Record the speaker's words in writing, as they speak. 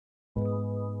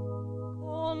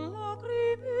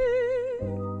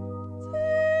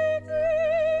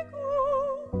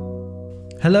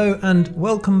Hello and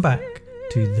welcome back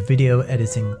to the Video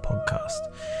Editing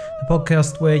Podcast, the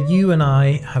podcast where you and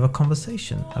I have a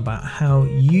conversation about how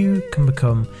you can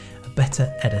become a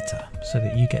better editor so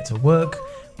that you get to work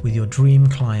with your dream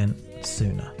client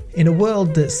sooner. In a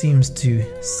world that seems to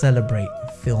celebrate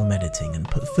film editing and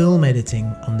put film editing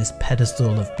on this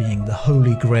pedestal of being the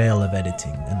holy grail of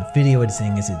editing, and video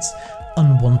editing is its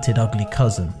unwanted ugly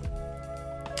cousin,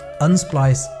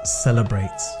 Unsplice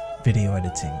celebrates video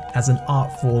editing as an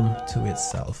art form to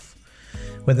itself.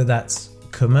 Whether that's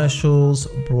commercials,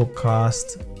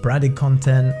 broadcast, branded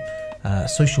content,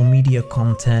 social media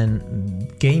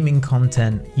content, gaming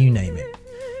content, you name it.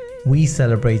 We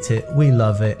celebrate it, we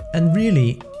love it, and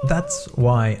really that's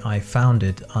why I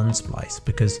founded Unsplice,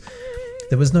 because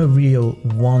there was no real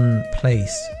one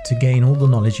place to gain all the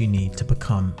knowledge you need to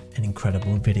become an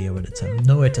incredible video editor,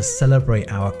 nowhere to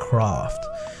celebrate our craft.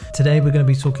 Today we're going to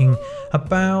be talking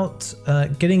about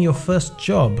getting your first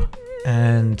job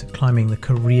and climbing the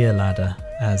career ladder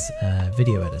as a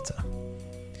video editor.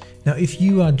 Now, if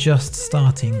you are just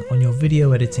starting on your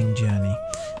video editing journey,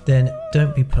 then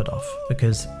don't be put off,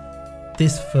 because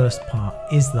this first part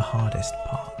is the hardest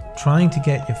part. Trying to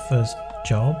get your first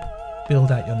job,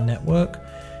 build out your network,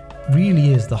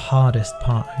 really is the hardest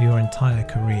part of your entire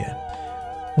career.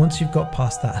 Once you've got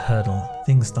past that hurdle,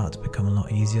 things start to become a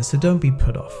lot easier, so don't be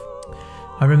put off.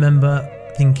 I remember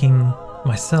thinking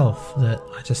myself that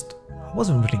I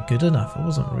wasn't really good enough. I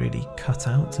wasn't really cut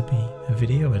out to be a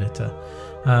video editor.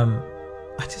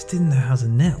 I just didn't know how to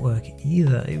network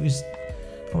either. I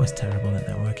was terrible at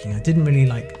networking. I didn't really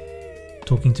like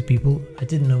talking to people. I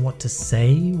didn't know what to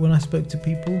say when I spoke to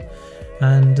people.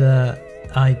 And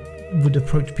I would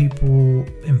approach people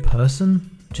in person,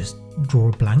 just draw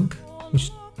a blank, which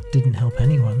didn't help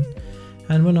anyone.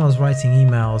 And when I was writing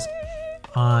emails,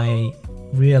 I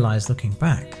realized looking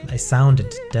back, I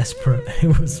sounded desperate.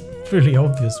 It was really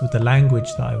obvious with the language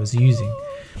that I was using.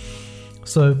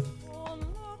 So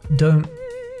don't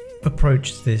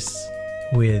approach this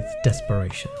with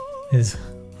desperation, is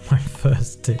my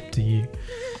first tip to you.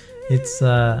 It's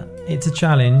a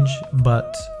challenge,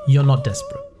 but you're not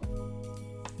desperate.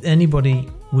 Anybody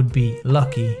would be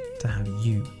lucky to have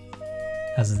you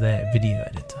as their video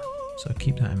editor. So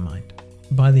keep that in mind.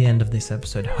 By the end of this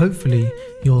episode, hopefully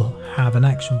you'll have an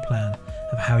action plan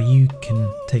of how you can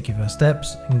take your first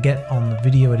steps and get on the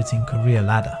video editing career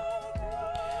ladder.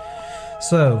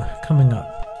 So, coming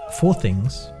up, 4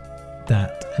 things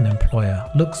that an employer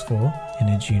looks for in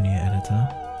a junior editor,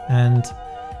 and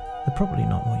they're probably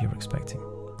not what you're expecting.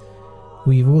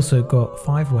 We've also got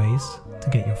 5 ways to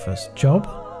get your first job,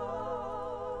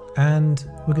 and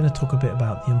we're going to talk a bit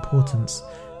about the importance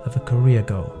of a career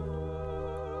goal.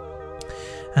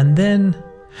 And then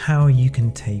how you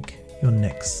can take your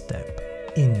next step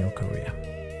in your career.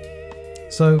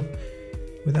 So,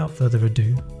 without further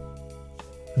ado,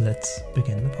 let's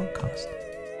begin the podcast.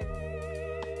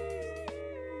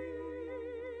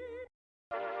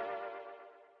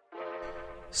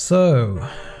 So,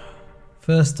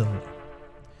 first of all,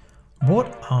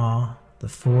 what are the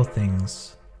 4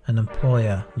 things an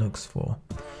employer looks for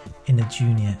in a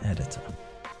junior editor?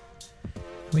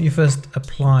 When you first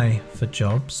apply for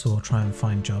jobs or try and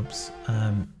find jobs,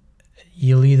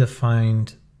 you'll either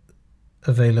find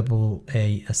available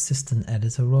a assistant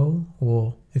editor role,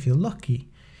 or if you're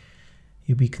lucky,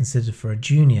 you'll be considered for a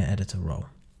junior editor role.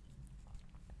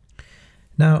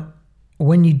 Now,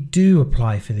 when you do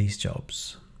apply for these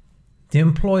jobs, the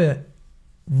employer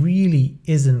really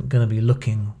isn't going to be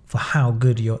looking for how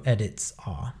good your edits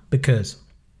are, because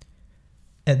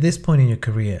at this point in your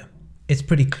career, it's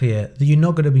pretty clear that you're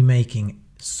not going to be making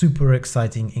super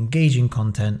exciting, engaging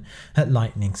content at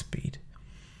lightning speed.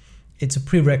 It's a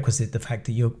prerequisite, the fact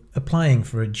that you're applying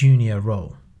for a junior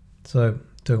role. So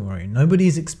don't worry,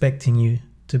 nobody's expecting you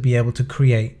to be able to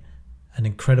create an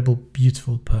incredible,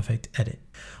 beautiful, perfect edit.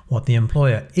 What the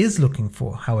employer is looking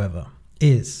for, however,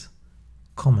 is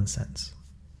common sense.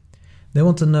 They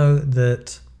want to know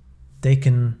that they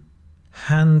can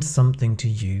hand something to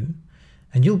you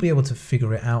and you'll be able to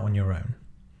figure it out on your own.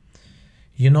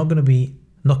 You're not going to be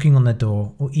knocking on their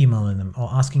door or emailing them or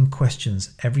asking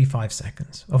questions every 5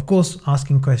 seconds. Of course,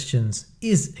 asking questions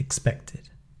is expected,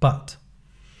 but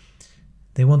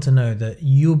they want to know that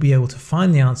you'll be able to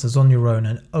find the answers on your own,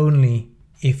 and only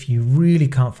if you really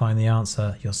can't find the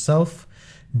answer yourself,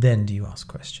 then do you ask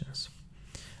questions.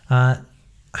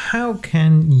 How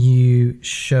can you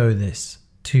show this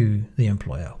to the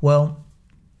employer? Well,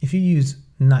 if you use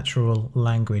natural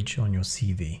language on your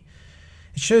CV,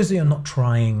 it shows that you're not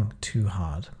trying too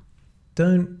hard.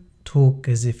 Don't talk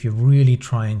as if you're really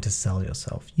trying to sell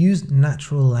yourself. Use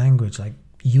natural language, like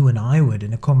you and I would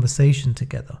in a conversation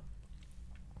together.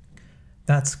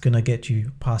 That's going to get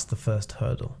you past the first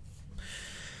hurdle.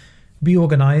 Be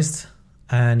organized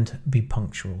and be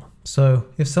punctual. So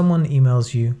if someone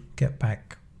emails you, get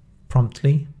back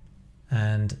promptly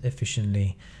and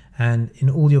efficiently. And in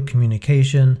all your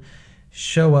communication,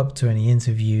 show up to any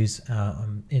interviews,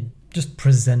 just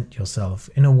present yourself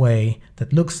in a way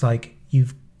that looks like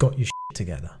you've got your shit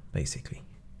together, basically.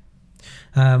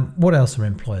 What else are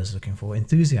employers looking for?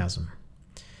 Enthusiasm.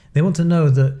 They want to know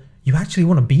that you actually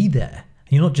want to be there.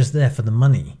 You're not just there for the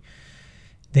money.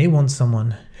 They want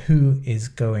someone who is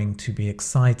going to be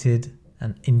excited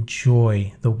and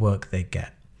enjoy the work they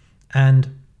get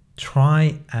and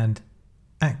try and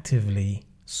actively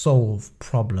solve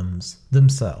problems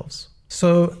themselves.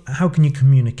 So how can you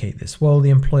communicate this? Well, the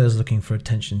employer is looking for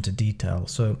attention to detail.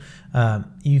 So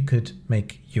you could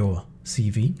make your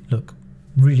CV look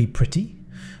really pretty.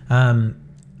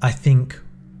 I think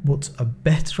what's a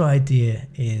better idea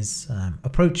is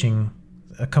approaching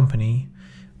a company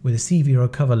with a CV or a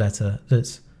cover letter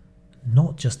that's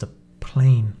not just a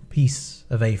plain piece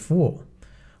of A4.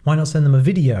 Why not send them a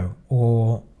video,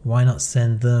 or why not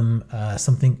send them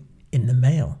something in the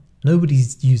mail? Nobody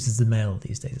uses the mail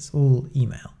these days. It's all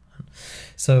email.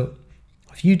 So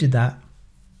if you did that,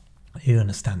 you're going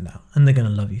to stand out and they're going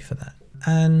to love you for that.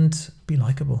 And be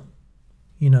likable.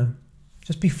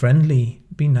 Just be friendly,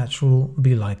 be natural,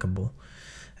 be likable.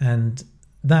 And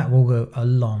that will go a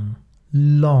long,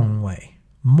 long way.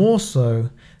 More so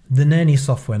than any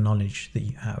software knowledge that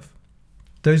you have.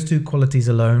 Those two qualities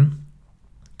alone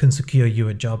can secure you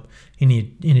a job in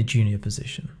a junior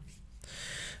position.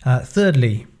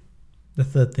 Thirdly, the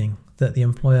third thing that the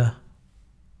employer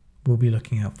will be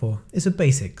looking out for is a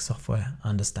basic software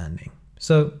understanding.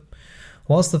 So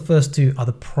whilst the first two are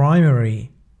the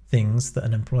primary things that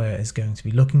an employer is going to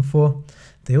be looking for,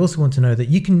 they also want to know that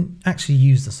you can actually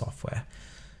use the software.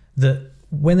 That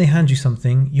when they hand you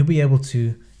something, you'll be able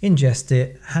to ingest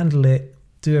it, handle it,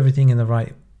 do everything in the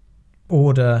right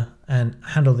order, and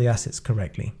handle the assets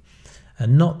correctly.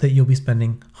 And not that you'll be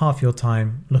spending half your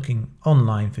time looking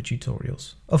online for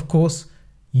tutorials. Of course,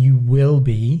 you will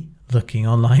be looking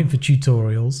online for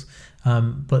tutorials,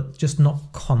 but just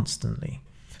not constantly.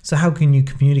 So how can you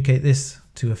communicate this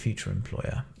to a future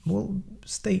employer? Well,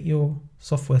 state your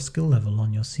software skill level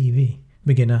on your CV,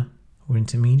 beginner or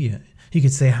intermediate. You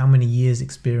could say how many years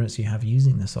experience you have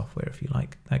using the software if you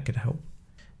like. That could help.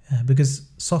 Because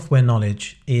software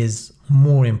knowledge is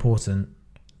more important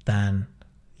than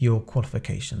your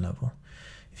qualification level.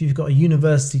 If you've got a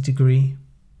university degree,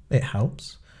 it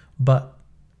helps, but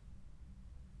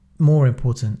more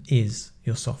important is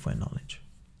your software knowledge.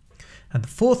 And the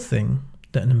fourth thing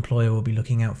that an employer will be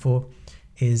looking out for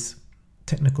is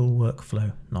technical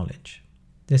workflow knowledge.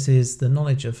 This is the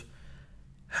knowledge of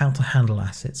how to handle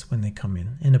assets when they come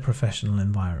in a professional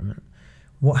environment.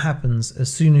 What happens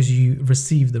as soon as you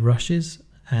receive the rushes,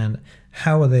 and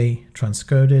how are they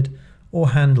transcoded or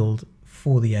handled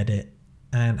for the edit,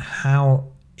 and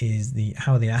how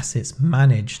are the assets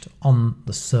managed on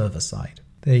the server side.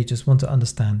 They just want to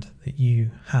understand that you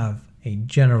have a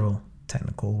general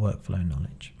technical workflow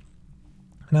knowledge.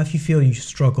 Now, if you feel you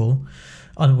struggle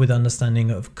with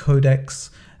understanding of codecs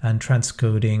and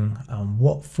transcoding,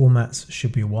 what formats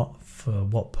should be what for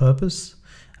what purpose,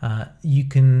 you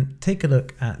can take a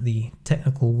look at the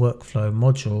technical workflow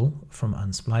module from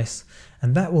Unsplice,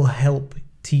 and that will help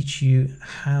teach you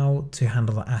how to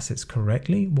handle the assets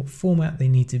correctly, what format they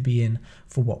need to be in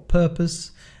for what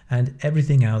purpose, and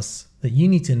everything else that you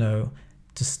need to know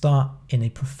to start in a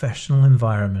professional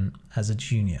environment as a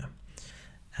junior.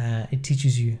 It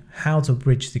teaches you how to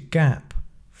bridge the gap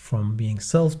from being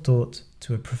self-taught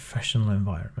to a professional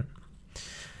environment.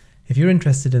 If you're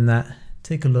interested in that,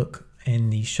 take a look in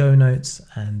the show notes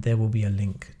and there will be a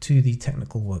link to the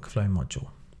technical workflow module.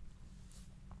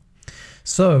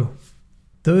 So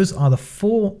those are the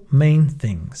four main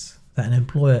things that an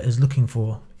employer is looking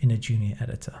for in a junior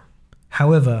editor.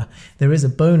 However, there is a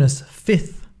bonus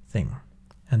fifth thing,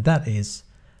 and that is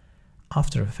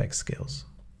After Effects skills.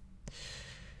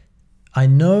 I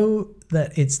know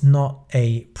that it's not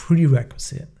a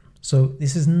prerequisite, so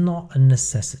this is not a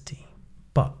necessity,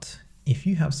 but if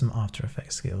you have some After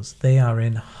Effects skills, they are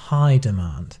in high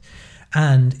demand,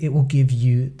 and it will give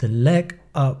you the leg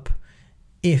up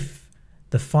if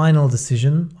the final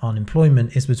decision on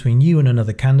employment is between you and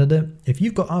another candidate. If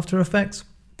you've got After Effects,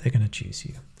 they're going to choose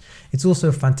you. It's also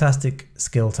a fantastic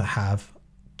skill to have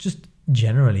just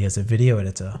generally as a video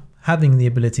editor, having the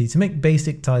ability to make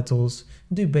basic titles,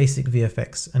 do basic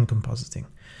VFX and compositing.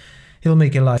 It'll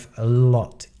make your life a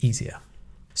lot easier.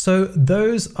 So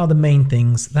those are the main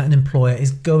things that an employer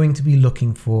is going to be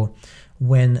looking for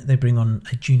when they bring on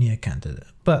a junior candidate.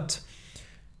 But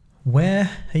where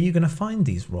are you going to find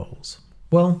these roles?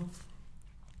 Well,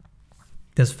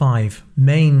 there's 5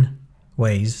 main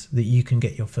ways that you can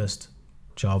get your first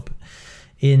job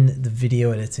in the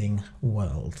video editing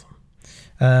world.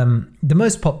 The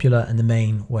most popular and the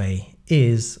main way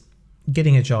is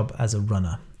getting a job as a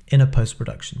runner in a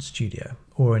post-production studio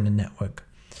or in a network.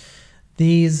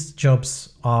 These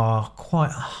jobs are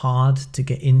quite hard to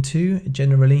get into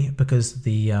generally because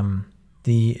the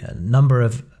number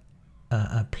of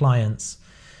applicants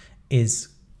is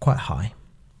quite high.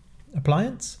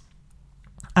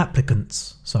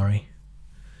 Applicants, sorry.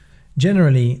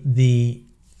 Generally, the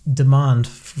demand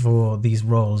for these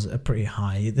roles are pretty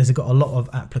high. There's got a lot of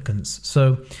applicants,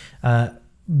 so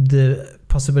the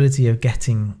possibility of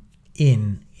getting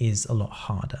in is a lot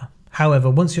harder. However,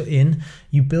 once you're in,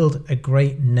 you build a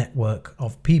great network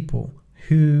of people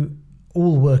who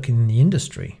all work in the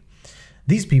industry.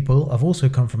 These people have also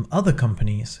come from other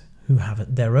companies who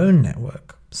have their own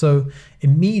network. So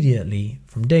immediately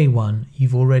from day one,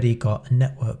 you've already got a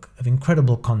network of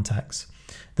incredible contacts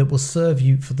that will serve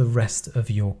you for the rest of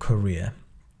your career.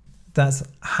 That's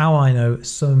how I know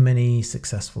so many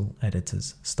successful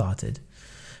editors started.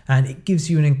 And it gives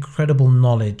you an incredible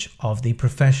knowledge of the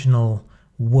professional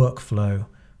workflow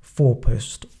for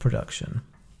post-production.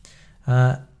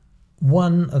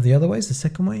 One of the other ways, the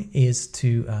second way, is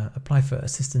to apply for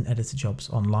assistant editor jobs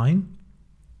online.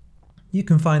 You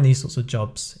can find these sorts of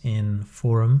jobs in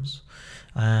forums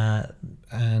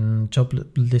and job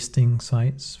listing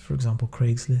sites, for example,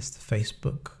 Craigslist,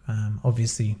 Facebook,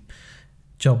 obviously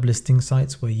job listing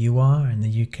sites where you are. In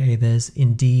the UK, there's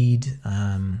Indeed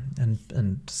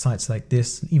and sites like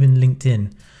this. Even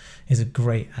LinkedIn is a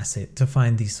great asset to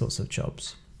find these sorts of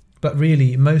jobs. But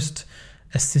really, most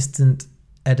assistant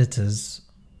editors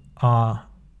are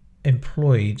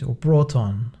employed or brought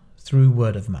on through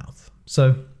word of mouth.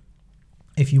 So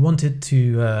if you wanted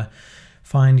to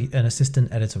find an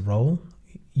assistant editor role,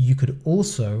 you could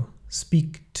also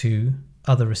speak to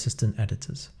other assistant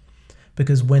editors,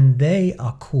 because when they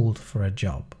are called for a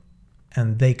job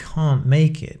and they can't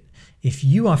make it, if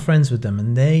you are friends with them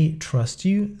and they trust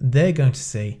you, they're going to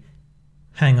say,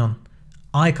 hang on,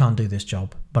 I can't do this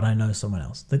job, but I know someone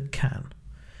else that can.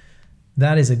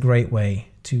 That is a great way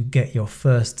to get your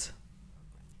first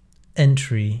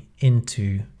entry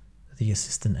into the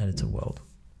assistant editor world.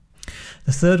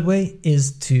 The third way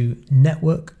is to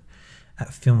network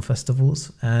at film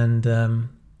festivals and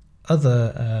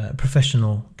other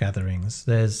professional gatherings.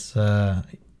 There's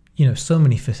so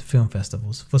many film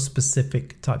festivals for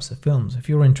specific types of films. If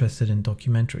you're interested in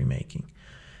documentary making,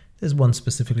 there's one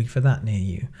specifically for that near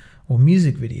you, or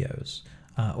music videos,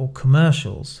 or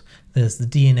commercials. There's the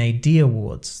D&AD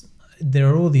Awards. There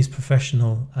are all these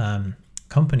professional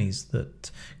companies that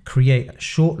create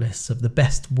shortlists of the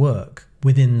best work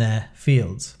within their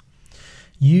fields.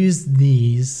 Use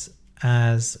these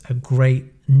as a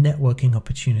great networking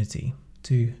opportunity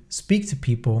to speak to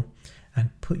people and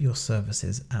put your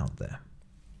services out there.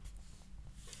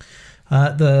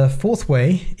 The fourth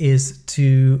way is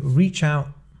to reach out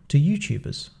to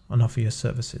YouTubers and offer your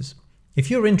services. If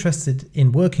you're interested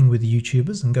in working with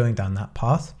YouTubers and going down that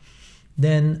path,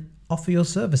 then offer your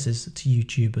services to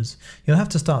YouTubers. You'll have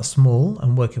to start small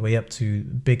and work your way up to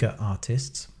bigger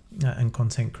artists and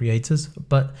content creators,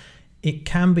 but it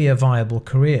can be a viable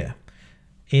career.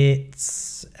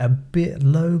 It's a bit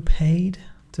low paid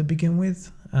to begin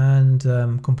with, and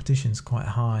competition's quite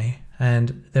high,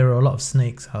 and there are a lot of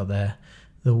snakes out there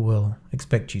that will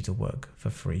expect you to work for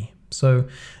free. So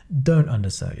don't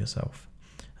undersell yourself.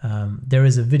 There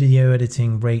is a video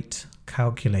editing rate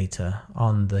calculator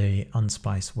on the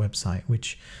Unspice website,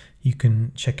 which you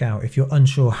can check out if you're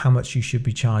unsure how much you should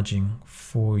be charging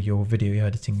for your video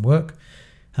editing work.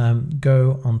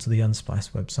 Go onto the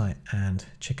Unspice website and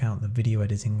check out the video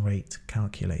editing rate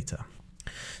calculator.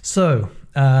 So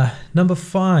number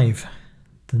 5,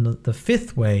 the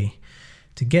fifth way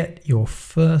to get your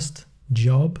first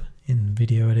job in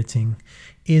video editing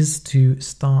is to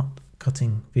start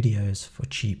cutting videos for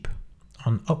cheap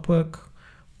on Upwork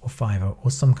or Fiverr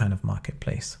or some kind of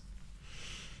marketplace.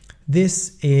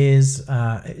 This is,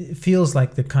 it feels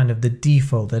like the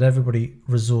default that everybody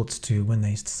resorts to when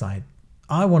they decide,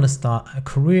 I want to start a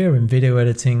career in video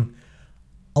editing,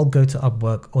 I'll go to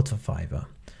Upwork or to Fiverr.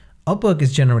 Upwork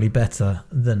is generally better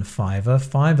than Fiverr.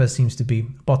 Fiverr seems to be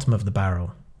bottom of the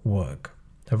barrel work.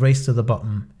 A race to the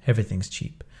bottom, everything's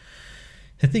cheap.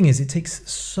 The thing is, it takes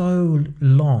so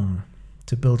long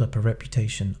to build up a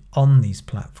reputation on these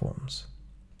platforms.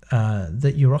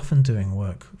 that you're often doing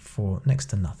work for next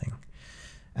to nothing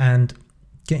and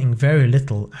getting very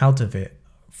little out of it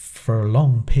for a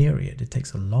long period. It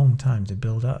takes a long time to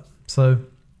build up. So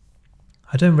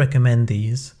I don't recommend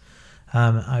these.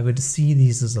 I would see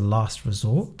these as a last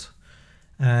resort.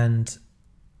 And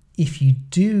if you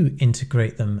do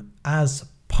integrate them as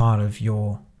part of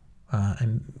your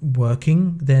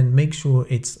working, then make sure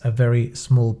it's a very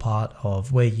small part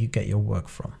of where you get your work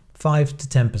from. 5 to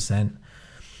 10%.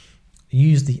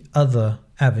 Use the other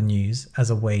avenues as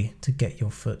a way to get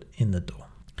your foot in the door.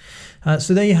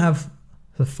 So there you have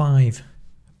the 5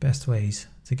 best ways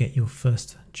to get your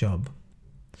first job.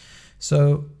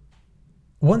 So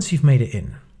once you've made it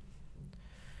in,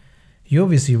 you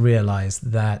obviously realize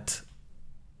that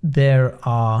there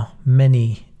are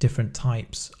many different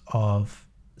types of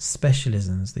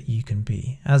specialisms that you can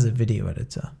be as a video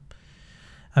editor.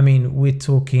 I mean, we're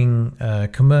talking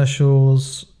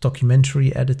commercials,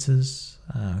 documentary editors,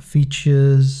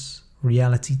 features,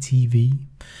 reality TV,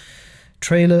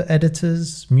 trailer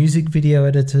editors, music video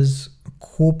editors,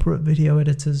 corporate video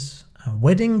editors,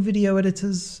 wedding video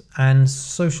editors, and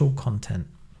social content.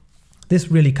 This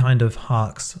really kind of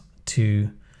harks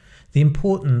to the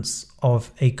importance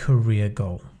of a career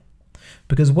goal.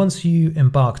 Because once you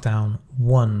embark down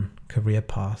one career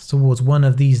path towards one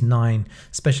of these 9,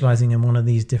 specializing in one of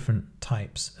these different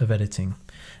types of editing,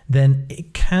 then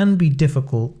it can be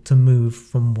difficult to move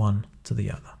from one to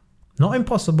the other. Not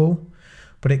impossible,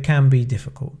 but it can be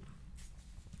difficult.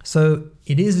 So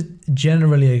it is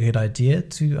generally a good idea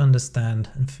to understand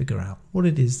and figure out what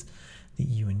it is that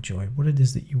you enjoy, what it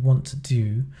is that you want to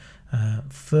do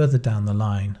further down the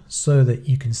line, so that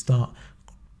you can start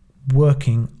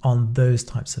working on those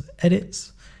types of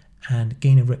edits and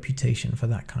gain a reputation for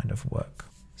that kind of work.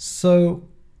 So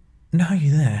now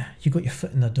you're there, you've got your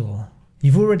foot in the door,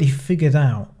 you've already figured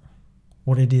out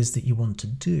what it is that you want to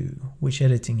do, which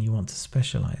editing you want to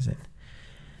specialize in.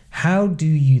 How do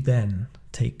you then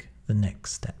take the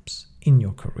next steps in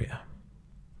your career?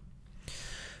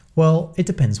 Well, it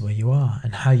depends where you are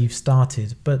and how you've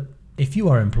started, but if you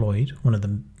are employed, one of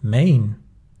the main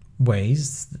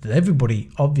ways that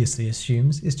everybody obviously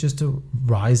assumes is just to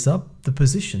rise up the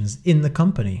positions in the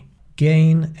company.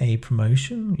 Gain a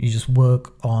promotion, you just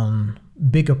work on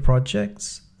bigger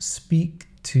projects, speak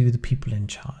to the people in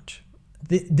charge.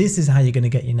 This is how you're going to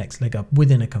get your next leg up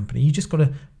within a company. You just got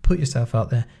to put yourself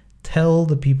out there, tell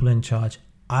the people in charge,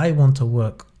 I want to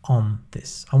work on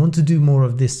this. I want to do more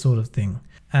of this sort of thing.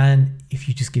 And if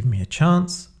you just give me a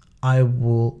chance, I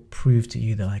will prove to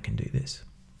you that I can do this.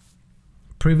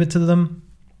 Prove it to them,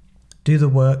 do the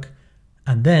work,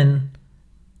 and then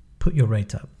put your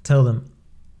rate up. Tell them,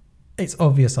 it's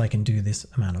obvious I can do this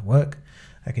amount of work.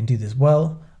 I can do this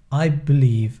well. I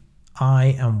believe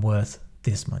I am worth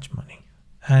this much money.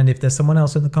 And if there's someone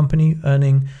else in the company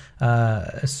earning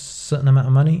a certain amount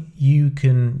of money, you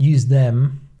can use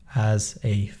them as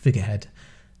a figurehead.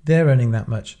 They're earning that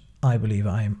much. I believe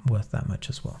I am worth that much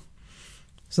as well.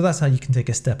 So that's how you can take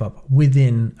a step up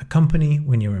within a company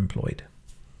when you're employed.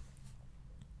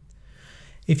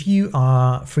 If you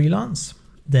are freelance,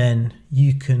 then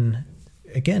you can,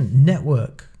 again,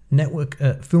 network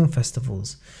at film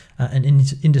festivals and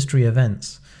industry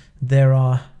events. There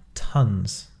are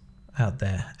tons out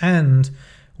there. And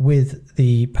with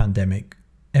the pandemic,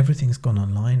 everything's gone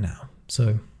online now.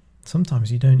 So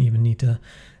sometimes you don't even need to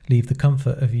leave the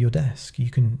comfort of your desk. You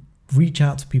can reach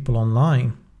out to people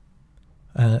online,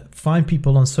 find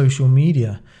people on social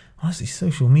media. Honestly,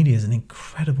 social media is an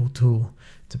incredible tool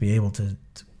to be able to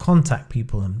contact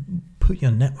people and put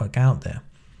your network out there.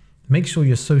 Make sure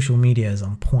your social media is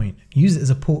on point. Use it as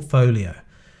a portfolio.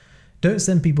 Don't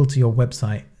send people to your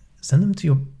website. Send them to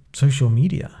your social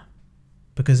media.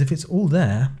 Because if it's all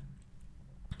there,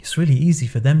 it's really easy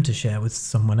for them to share with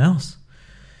someone else.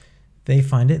 They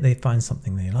find it, they find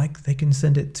something they like, they can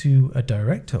send it to a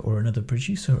director or another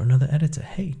producer or another editor.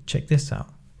 Hey, check this out.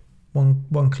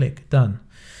 One click, done.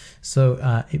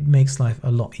 So it makes life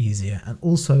a lot easier. And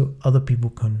also other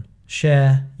people can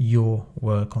share your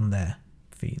work on their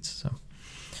feeds. So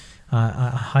I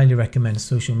highly recommend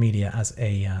social media as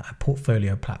a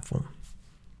portfolio platform.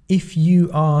 If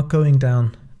you are going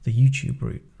down the YouTube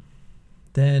route,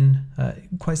 then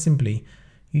quite simply,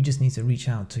 you just need to reach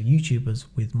out to YouTubers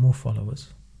with more followers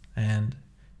and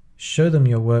show them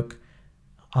your work,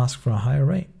 ask for a higher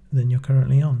rate than you're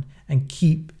currently on, and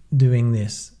keep doing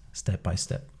this step by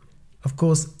step. Of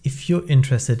course, if you're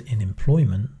interested in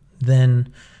employment,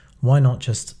 then why not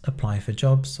just apply for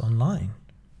jobs online?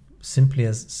 Simple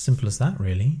as that,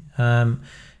 really.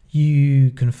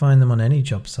 You can find them on any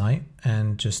job site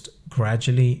and just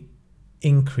gradually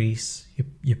increase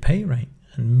your pay rate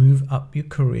and move up your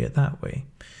career that way.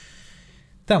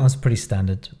 That one's pretty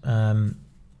standard.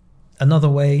 Another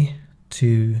way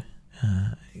to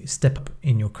step up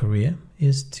in your career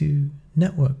is to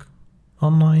network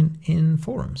online in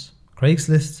forums.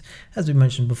 Craigslist, as we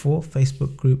mentioned before,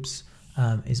 Facebook groups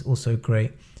is also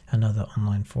great, and other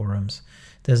online forums.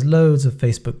 There's loads of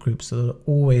Facebook groups that are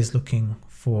always looking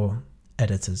for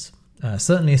editors,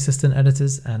 certainly assistant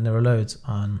editors, and there are loads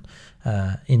on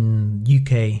in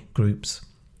UK groups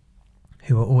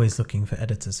who are always looking for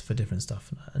editors for different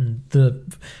stuff, and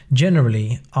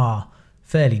generally are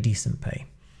fairly decent pay.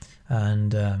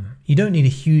 And you don't need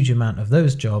a huge amount of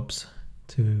those jobs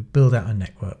to build out a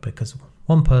network, because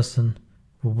one person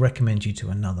will recommend you to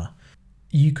another.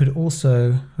 You could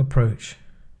also approach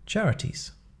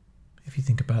charities, if you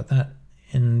think about that,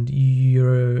 and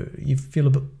you feel a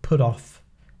bit put off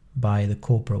by the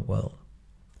corporate world.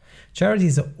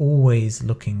 Charities are always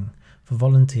looking for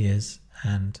volunteers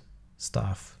and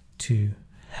staff to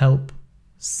help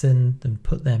send and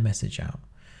put their message out.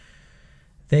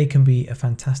 They can be a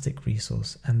fantastic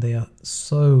resource, and they are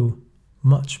so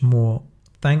much more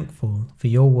thankful for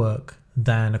your work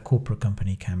than a corporate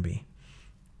company can be.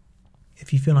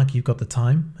 If you feel like you've got the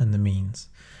time and the means,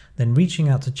 then reaching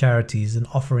out to charities and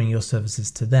offering your services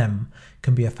to them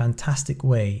can be a fantastic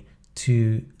way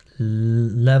to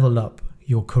level up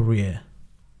your career.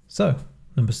 So,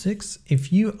 number 6,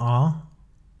 if you are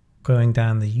going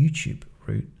down the YouTube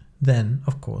route, then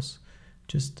of course,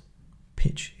 just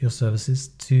pitch your services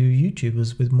to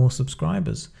YouTubers with more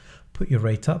subscribers. Put your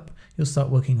rate up, you'll start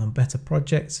working on better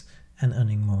projects and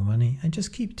earning more money, and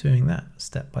just keep doing that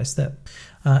step by step.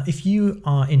 If you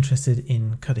are interested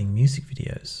in cutting music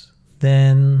videos,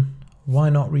 then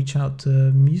why not reach out to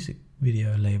music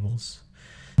video labels?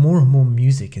 More and more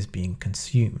music is being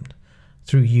consumed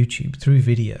through YouTube, through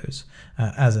videos,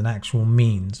 as an actual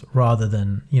means rather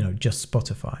than, just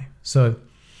Spotify. So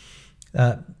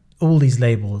all these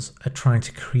labels are trying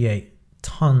to create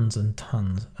tons and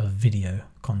tons of video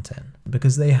content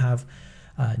because they have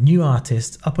new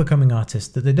artists, up-and-coming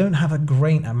artists that they don't have a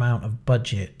great amount of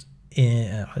budget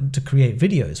to create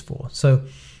videos for. So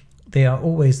they are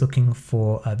always looking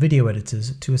for video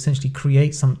editors to essentially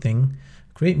create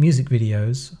music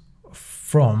videos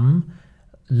from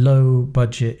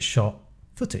low-budget shot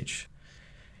footage.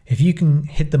 If you can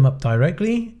hit them up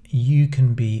directly, you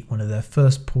can be one of their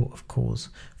first port of calls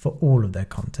for all of their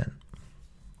content.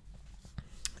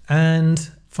 And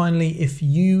finally, if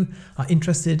you are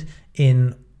interested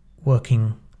in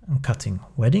working and cutting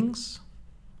weddings,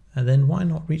 and then why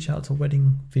not reach out to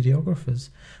wedding videographers?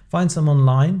 Find some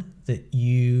online that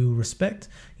you respect,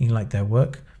 you like their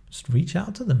work, just reach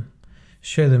out to them.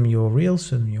 Show them your reels,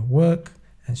 show them your work,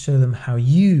 and show them how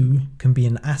you can be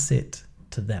an asset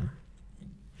to them.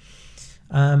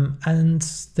 And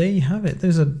there you have it.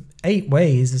 Those are 8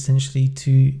 ways essentially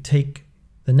to take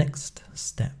the next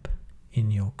step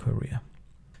in your career.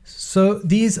 So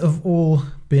these have all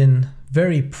been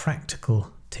very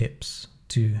practical tips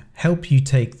to help you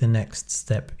take the next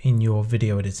step in your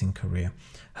video editing career.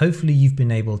 Hopefully you've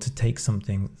been able to take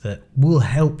something that will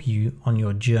help you on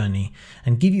your journey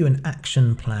and give you an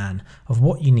action plan of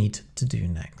what you need to do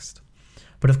next.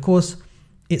 But of course,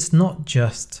 it's not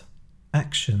just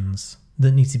actions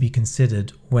that need to be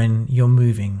considered when you're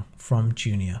moving from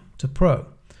junior to pro.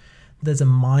 There's a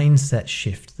mindset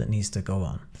shift that needs to go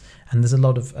on. And there's a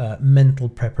lot of mental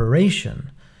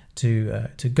preparation to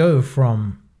go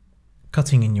from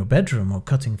cutting in your bedroom or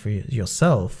cutting for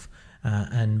yourself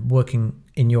and working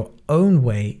in your own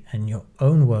way and your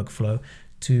own workflow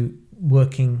to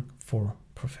working for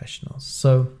professionals.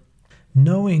 So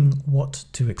knowing what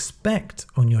to expect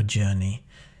on your journey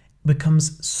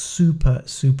becomes super,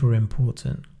 super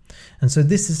important. And so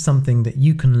this is something that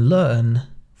you can learn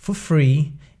for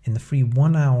free in the free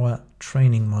 1-hour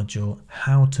training module,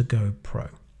 How to Go Pro.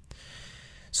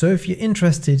 So if you're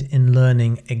interested in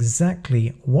learning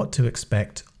exactly what to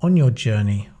expect on your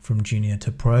journey from junior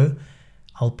to pro,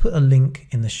 I'll put a link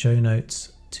in the show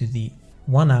notes to the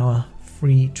 1-hour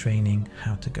free training,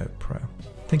 How to Go Pro.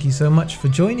 Thank you so much for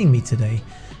joining me today.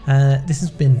 This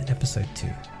has been episode 2,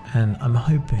 and I'm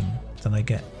hoping that I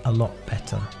get a lot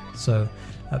better. So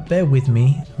bear with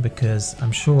me, because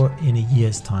I'm sure in a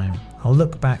year's time I'll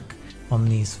look back on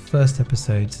these first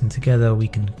episodes and together we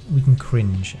can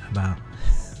cringe about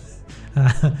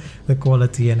the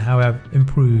quality and how I've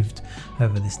improved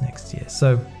over this next year.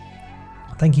 So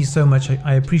thank you so much.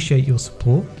 I appreciate your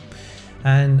support,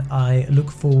 and I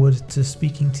look forward to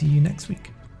speaking to you next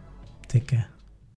week. Take care.